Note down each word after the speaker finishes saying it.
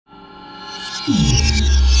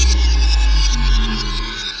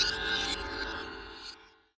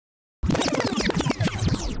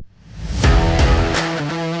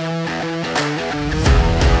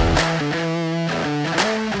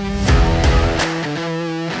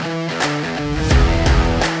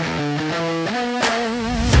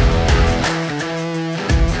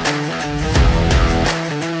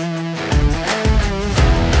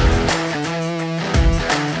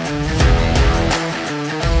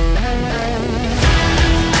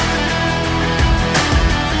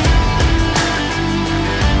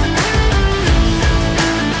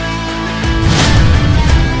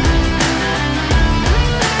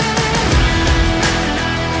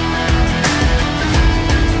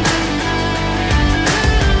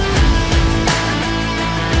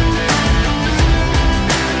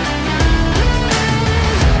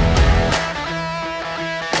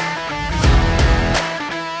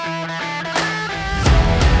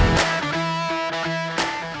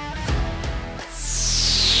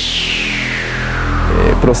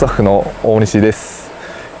プロスタッフの大西です。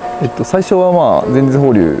最初は前日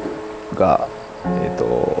放流が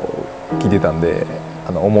効いてたんで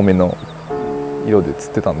重めの色で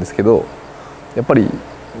釣ってたんですけど、やっぱり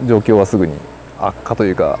状況はすぐに悪化と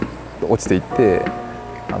いうか落ちていって、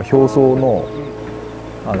表層の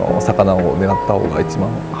魚を狙った方が一番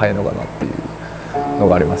早いのかなっていうの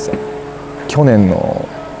がありました。去年の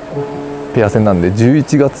ペア戦なんで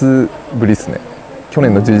11月ぶりですね。去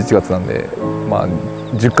年の11月なんで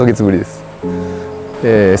10ヶ月ぶりです。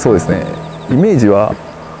そうですね、イメージは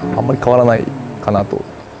あんまり変わらないかなと。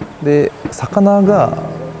で魚が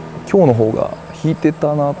今日の方が引いて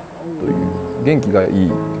たなという元気がい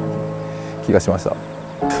い気がしました。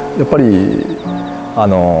やっぱり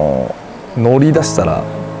乗り出したら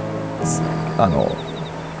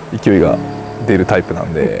勢いが出るタイプな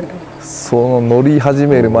んで、その乗り始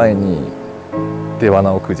める前に出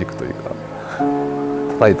罠をくじくというか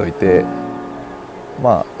叩いといて、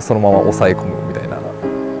そのまま抑え込むみたいな、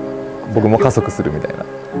僕も加速するみたい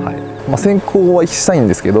な、先行はしたいん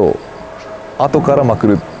ですけど、後からまく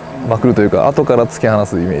るというか後から突き放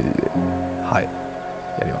すイメージで、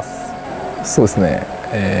やります。そうですね、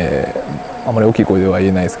あまり大きい声では言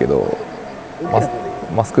えないですけど、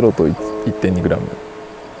マスクロート 1.2g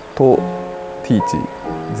とティーチ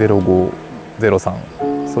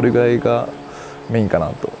0503、それぐらいがメインかな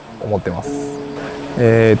と思ってます。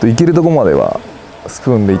いけるとこまではス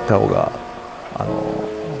プーンでいった方が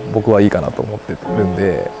僕はいいかなと思ってるん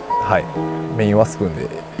で、メインはスプーンで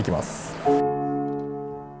いきます。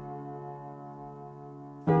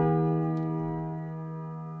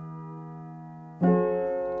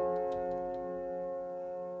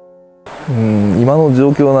今の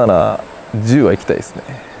状況なら10は行きたいですね。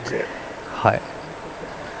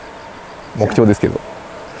目標ですけど。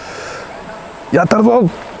やったるぞ。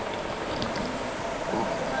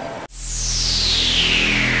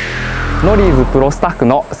ノリーズプロスタッフ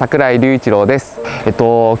の桜井隆一郎です。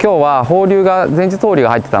今日は放流が前日放流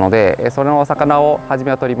が入ってたので、それの魚を初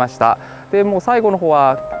めは取りました。でもう最後の方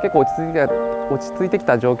は結構落ち着いてき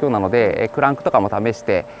た状況なので、クランクとかも試し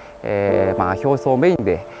て、表層メイン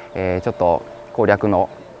で、ちょっと攻略の、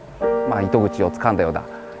糸口をつかんだような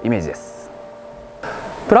イメージです。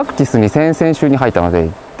プラクティスに先々週に入ったので、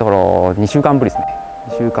だから2週間ぶりですね。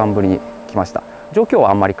2週間ぶりに来ました。状況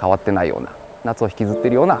はあんまり変わってないような、夏を引きずって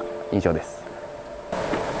いるような印象です。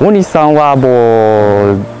大西さんは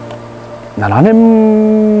もう7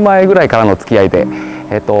年前ぐらいからの付き合いで、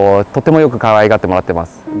とてもよく可愛がってもらってま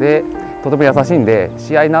す。でとても優しいんで、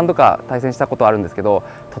試合何度か対戦したことあるんですけど、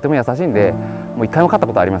とても優しいんで、もう一回も勝った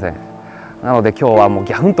ことありません。なので今日はもう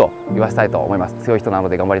ギャフンと言わせたいと思います。強い人なの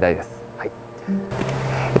で頑張りたいです。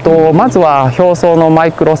まずは表層のマ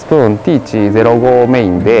イクロスプーンティーチ05メイ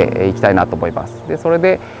ンでいきたいなと思います。でそれ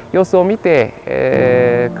で様子を見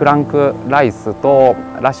て、クランクライスと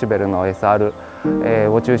ラッシュベルの SR、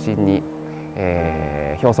を中心に、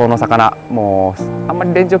表層の魚、もうあんま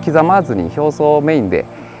りレンジを刻まずに表層メインで、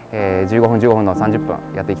15分15分の30分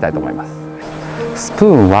やっていきたいと思います。スプー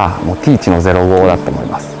ンはもうティーチの05だと思い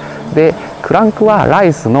ます。でクランクはラ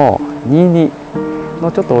イスの22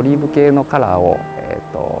のちょっとオリーブ系のカラーを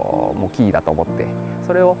もうキーだと思って、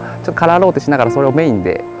それをちょっとカラーローテしながら、それをメイン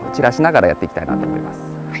で散らしながらやっていきたいなと思います。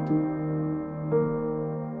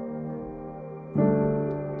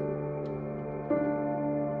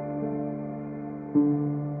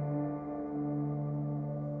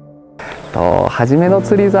初めの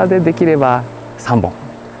釣り竿でできれば3本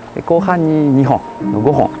で、後半に2本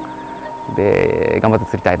5本で頑張って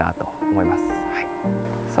釣りたいなと思います。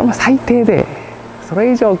それも最低で、そ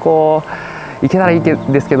れ以上いけたらいい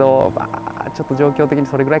ですけど、ちょっと状況的に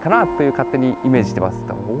それぐらいかなという勝手にイメージしてます。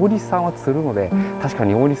大西さんは釣るので、確か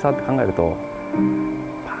に大西さんって考えると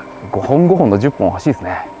5本5本の10本欲しいです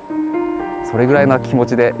ね。それぐらいの気持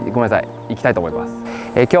ちでごめんなさい、行きたいと思います。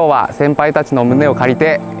今日は先輩たちの胸を借り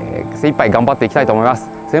て、精一杯頑張っていきたいと思います。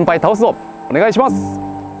先輩倒すぞ、お願いします。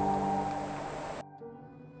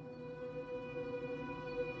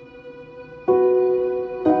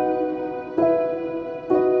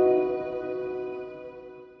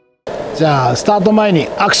じゃあスタート前に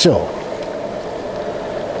アクション。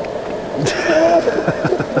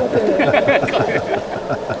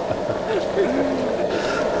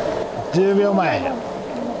10秒前。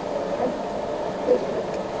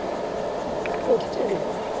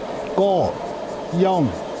5、4、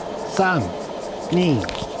3、2、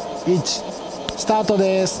1、スタート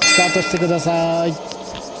です。スタートしてください。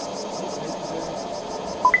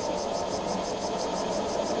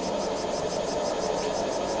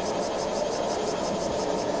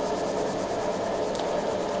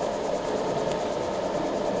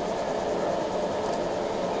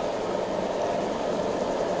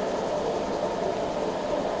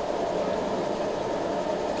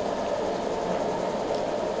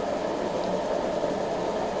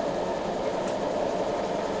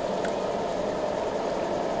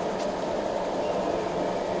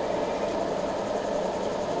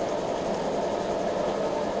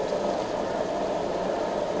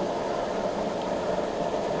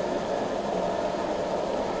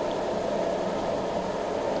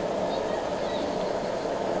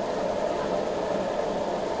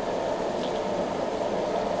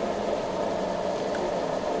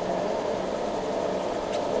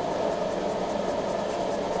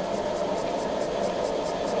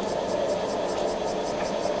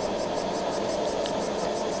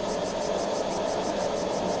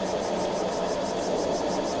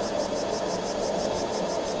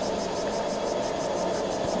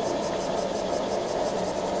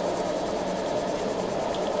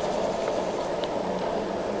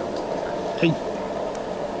はい。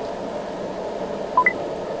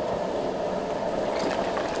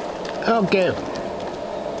OK。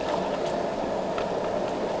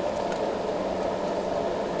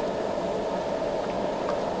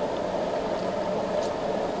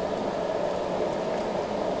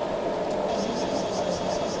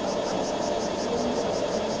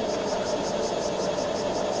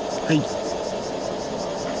はい。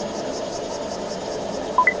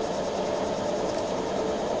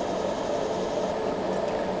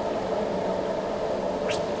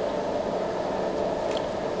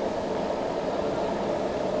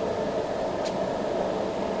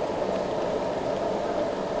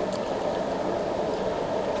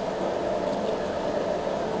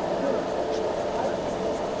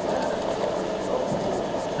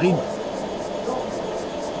はい。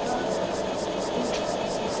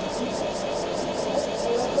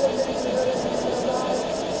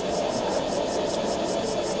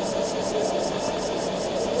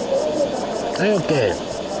はい、OK。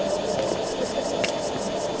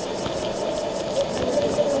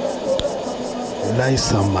ライス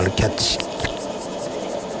さん丸キャッチ。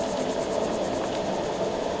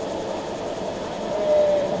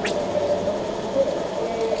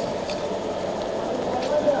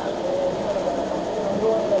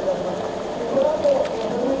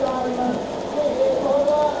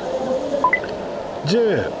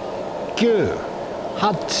10、9、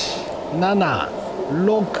8、7、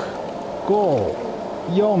6、5、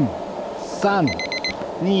4、3、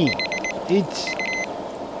2、1。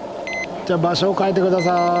じゃあ場所を変えてくだ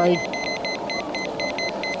さい。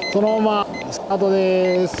そのままスタート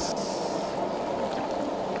です。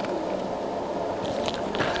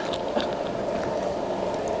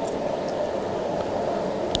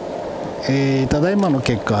ただいまの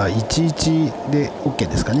結果11で OK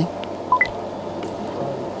ですかね。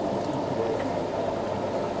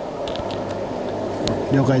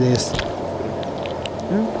了解です。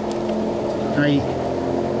はい。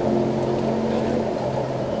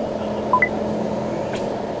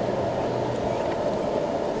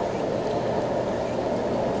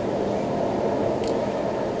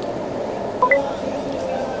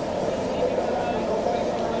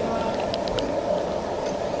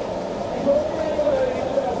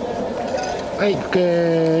はい、OK。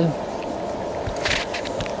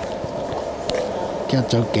キャッ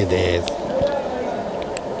チ OK です。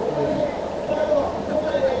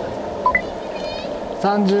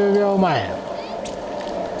30秒前、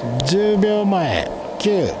10秒前、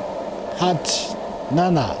9、8、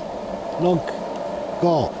7、6、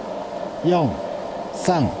5、4、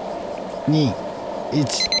3、2、1、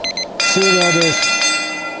終了です。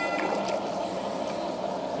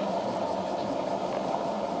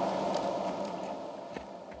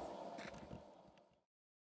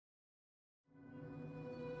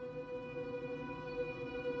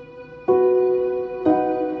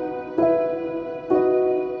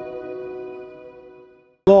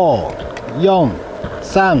5、4、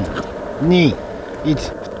3、2、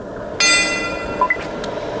1。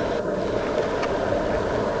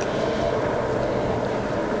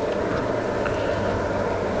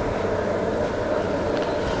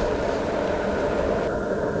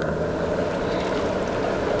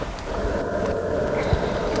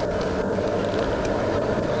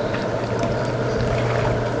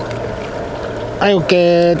はい、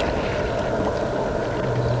OK。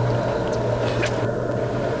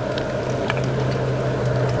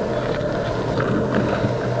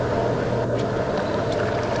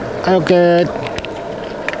はい、OK。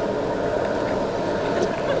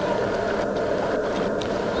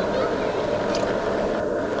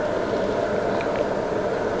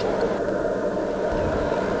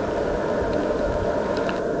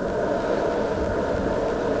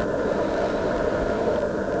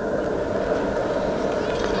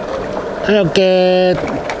はい、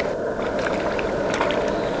OK。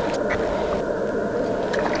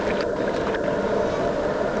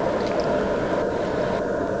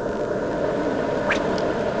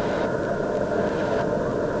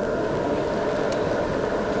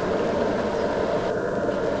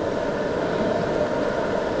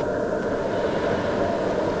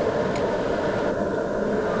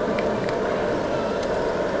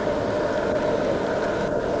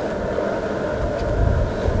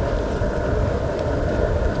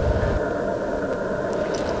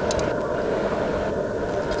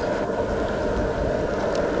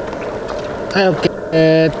はい、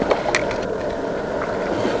OK。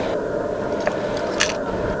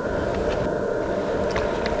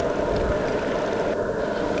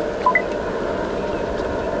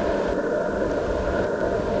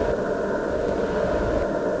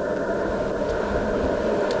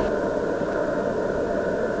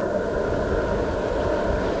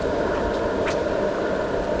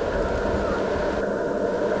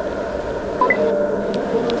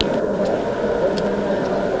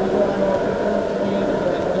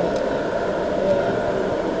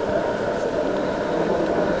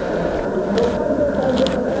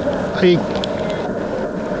はい。オ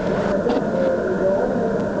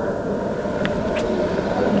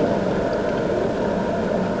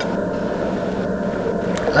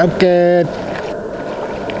ッケー。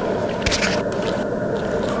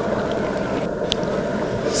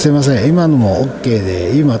すいません、今のも OK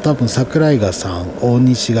で、今多分桜井が3、大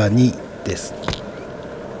西が2です。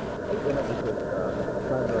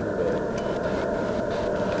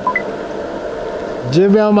10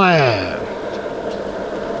秒前。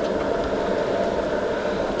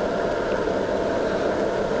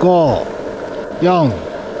5、4、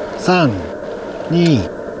3、2。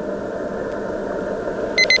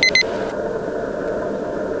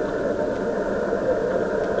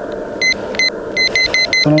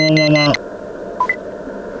そのまま。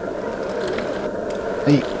は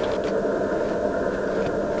い。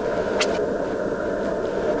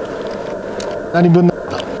何分だっ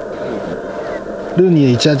た？ルー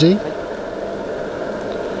ニーで18？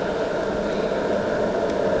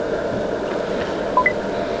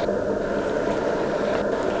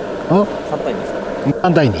あ、3対2ですか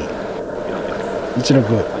？3対2。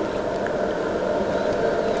16。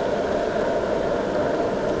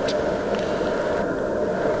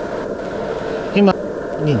今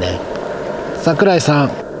2ね。桜井3、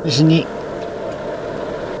西2。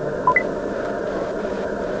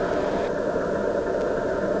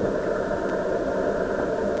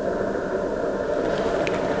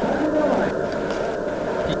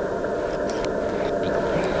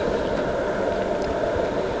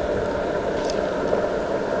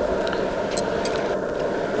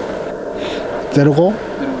05？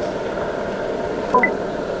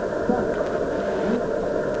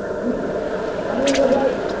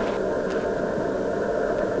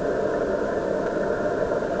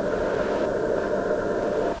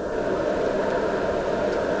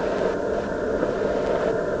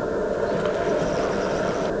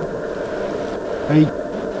はい。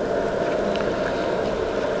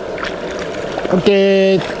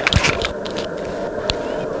OK。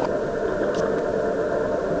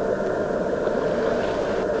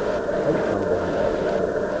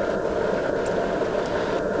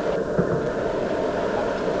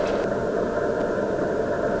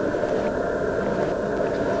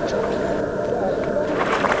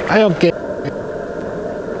はい、OK。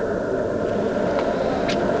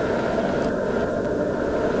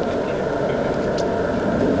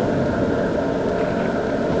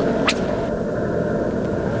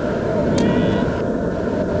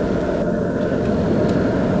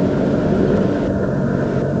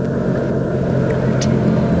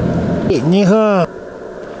2分。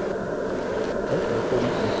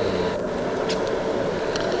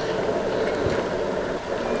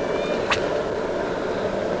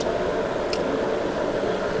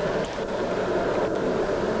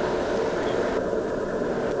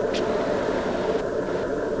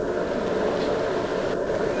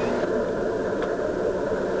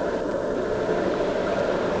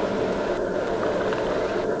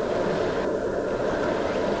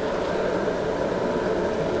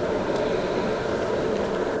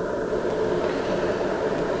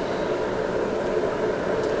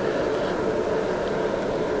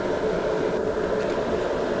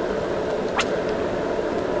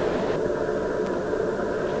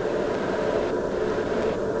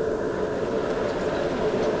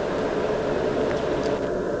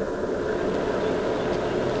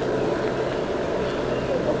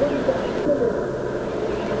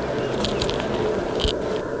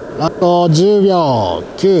あと10秒。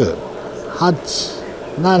9、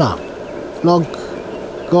8、7、6、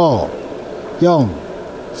5、4、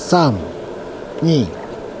3、2、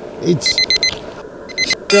1。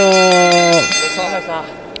終了。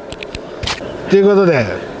ということで、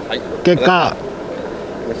結果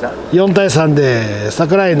4対3で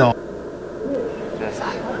櫻井の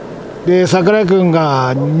で櫻井君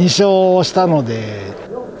が2勝したので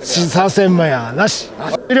3戦目はなし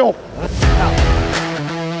終了。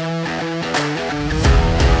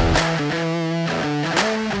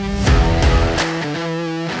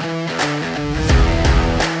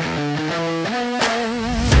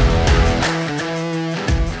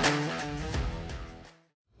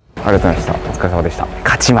ありがとうございました。お疲れ様でした。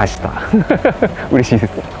勝ちました。嬉しいで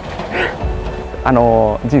す。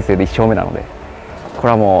人生で1勝目なので、こ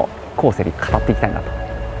れはもう後世に語っていきたいなと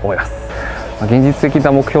思います。現実的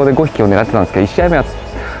な目標で5匹を狙ってたんですけど、1試合目は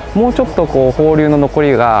もうちょっとこう放流の残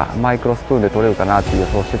りがマイクロスプーンで取れるかなっていう予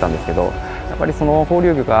想してたんですけど、やっぱりその放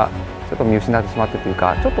流魚がちょっと見失ってしまってという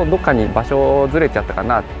か、ちょっとどっかに場所ずれちゃったか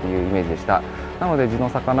なっていうイメージでした。なので地の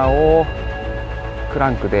魚をクラ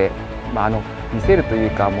ンクで、見せるとい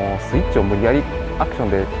うか、もうスイッチを無理やりアクション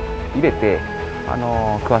で入れて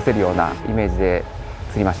食わせるようなイメージで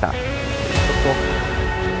釣りました。ちょっ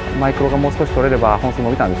とマイクロがもう少し取れれば本数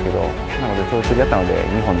伸びたんですけど、なので長距離だったので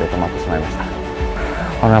2本で止まってしまいまし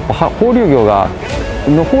た。やっぱ放流魚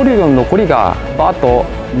の残りがバーッと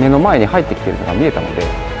目の前に入ってきているのが見えたので、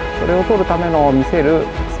それを取るための見せる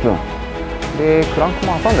スプーンでクランク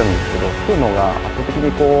も挟んでるんですけど、スプーンの方が圧倒的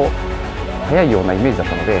にこう速いようなイメージだっ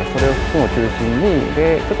たので、それをスプーンを中心に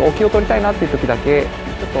でちょっと沖を取りたいなっていう時だけちょ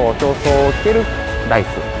っと競争をつけるライス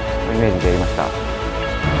のイメージでやりました。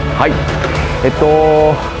はい、ち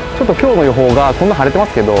ょっと今日の予報がこんな晴れてま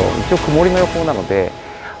すけど、一応曇りの予報なので、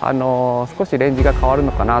少しレンジが変わる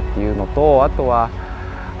のかなっていうのと、あとは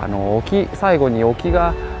最後に沖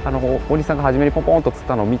が大西さんが初めにポンポンと釣っ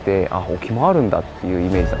たのを見て、あ、沖もあるんだっていうイ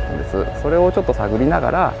メージだったんです。それをちょっと探りな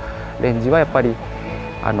がら、レンジはやっぱり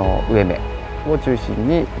上目を中心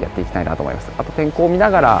にやっていきたいなと思います。あと天候を見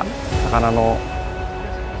ながら魚の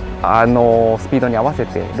スピードに合わせ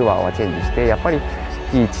てルアーはチェンジして、やっぱり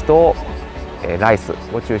ピーチと、ライス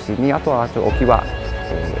を中心に、あとは沖は、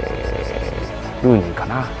ルーニーか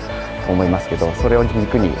なと思いますけど、それを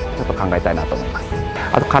軸にちょっと考えたいなと思います。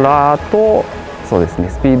あとカラーとそうですね、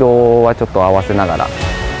スピードはちょっと合わせながら、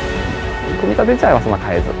組み立て自体はそんな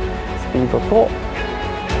変えず、スピー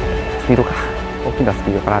ドか大きなス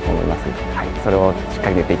ピードかなと思います。はい、それをしっか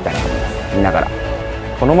り出ていきたいなと思います。見ながら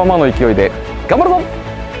このままの勢いで頑張るぞ。